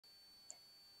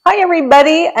Hi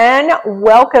everybody and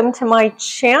welcome to my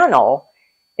channel.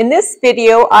 In this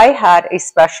video I had a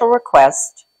special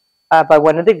request by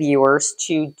one of the viewers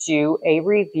to do a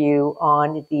review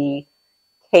on the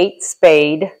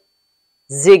Katespade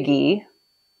Ziggy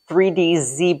 3D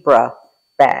Zebra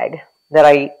bag that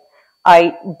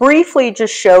I briefly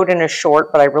just showed in a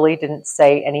short, but I really didn't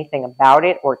say anything about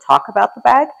it or talk about the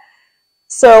bag.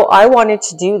 So I wanted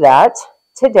to do that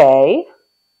today.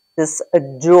 This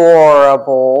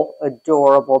adorable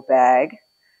bag,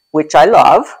 which I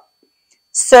love.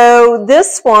 So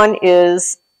this one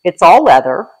it's all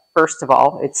leather. First of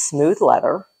all, it's smooth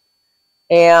leather.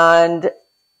 And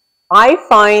I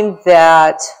find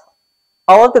that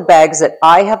all of the bags that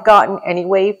I have gotten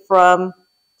anyway from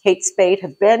Katespade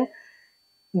have been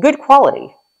good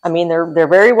quality. I mean, they're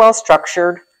very well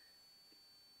structured.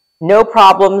 No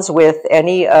problems with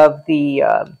any of the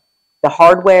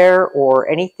hardware or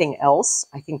anything else.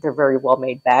 I think they're very well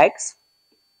made bags.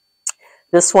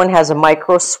 This one has a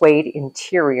micro suede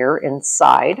interior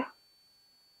inside.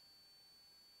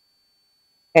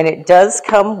 And it does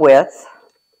come with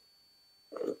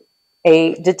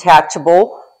a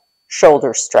detachable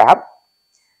shoulder strap.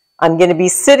 I'm going to be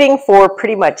sitting for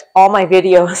pretty much all my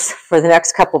videos for the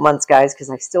next couple months, guys, because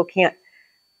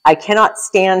I cannot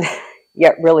stand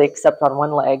yet really except on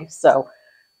one leg. So,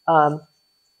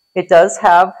 it does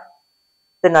have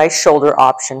the nice shoulder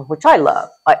option, which I love.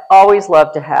 I always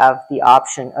love to have the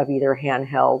option of either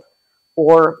handheld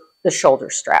or the shoulder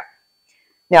strap.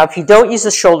 Now, if you don't use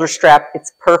the shoulder strap,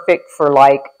 it's perfect for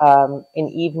like an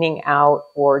evening out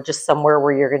or just somewhere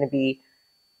where you're going to be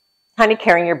kind of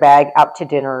carrying your bag out to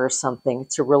dinner or something.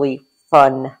 It's a really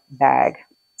fun bag.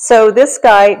 So this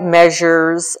guy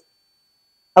measures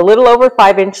a little over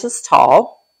 5 inches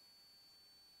tall,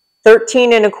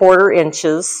 13¼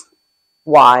 inches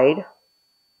wide,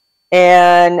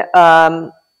 and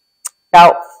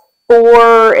about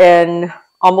 4 and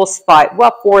almost 5,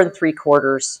 well, 4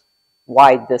 3/4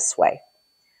 wide this way.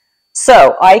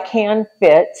 So I can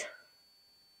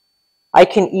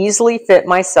easily fit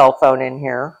my cell phone in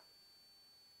here.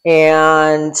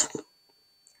 And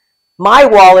my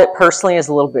wallet personally is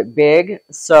a little bit big,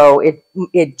 so it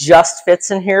just fits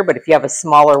in here. But if you have a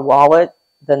smaller wallet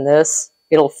than this,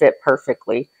 it'll fit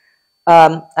perfectly.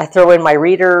 I throw in my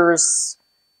readers,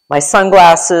 my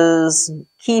sunglasses,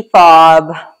 key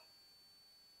fob,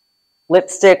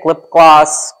 lipstick, lip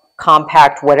gloss,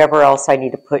 compact, whatever else I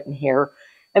need to put in here.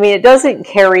 I mean, it doesn't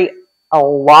carry a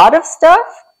lot of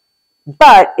stuff,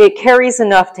 but it carries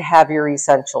enough to have your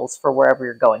essentials for wherever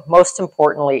you're going. Most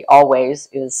importantly, always,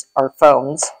 is our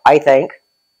phones, I think.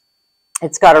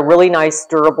 It's got a really nice,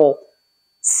 durable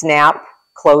snap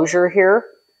closure here,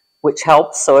 which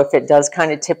helps. So if it does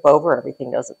kind of tip over, everything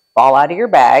doesn't fall out of your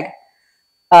bag.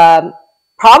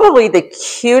 Probably the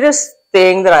cutest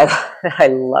thing that I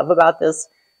love about this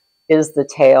is the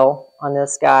tail on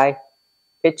this guy.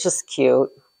 It's just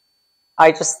cute.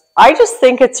 I just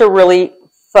think it's a really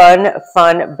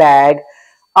fun bag.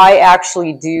 I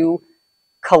actually do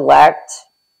collect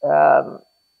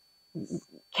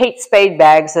Katespade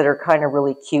bags that are kind of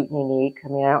really cute and unique. I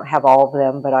mean, I don't have all of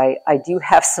them, but I do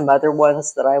have some other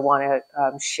ones that I want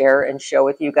to share and show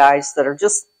with you guys that are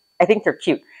just, I think they're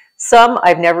cute. Some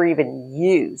I've never even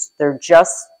used. They're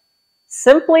just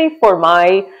simply for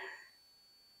my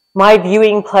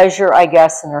viewing pleasure, I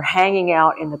guess, and they're hanging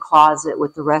out in the closet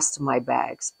with the rest of my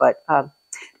bags. But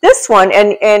this one,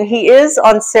 and he is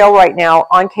on sale right now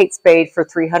on Katespade for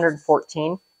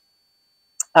 $314.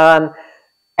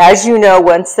 As you know,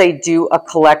 once they do a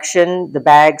collection, the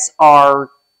bags are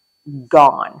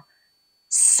gone.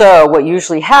 So what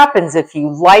usually happens if you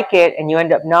like it and you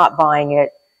end up not buying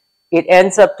it, it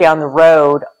ends up down the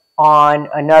road on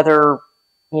another,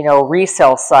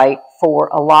 resale site for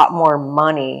a lot more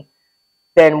money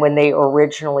than when they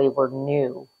originally were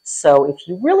new. So if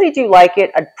you really do like it,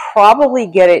 I'd probably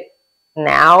get it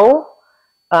now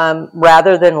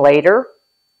rather than later.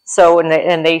 So,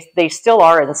 and they still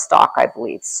are in stock, I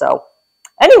believe. So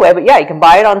anyway, but yeah, you can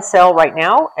buy it on sale right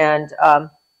now. And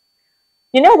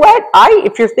you know what?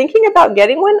 If you're thinking about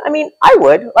getting one, I mean, I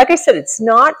would. Like I said, it's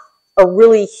not a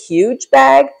really huge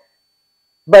bag,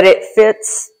 but it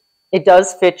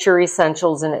does fit your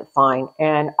essentials in it fine.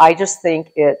 And I just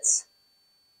think it's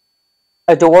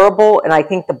adorable. And I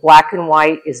think the black and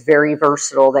white is very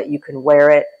versatile, that you can wear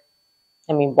it.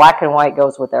 I mean, black and white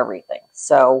goes with everything.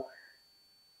 So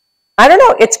I don't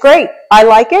know. It's great. I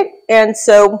like it. And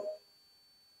so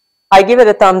I give it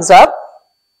a thumbs up.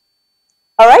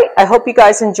 All right. I hope you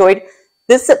guys enjoyed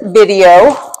this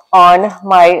video on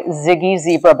my Ziggy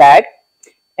Zebra bag.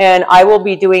 And I will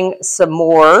be doing some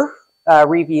more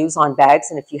reviews on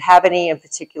bags. And if you have any in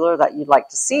particular that you'd like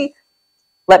to see,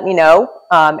 let me know,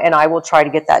 and I will try to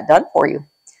get that done for you.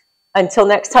 Until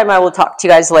next time, I will talk to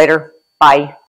you guys later. Bye.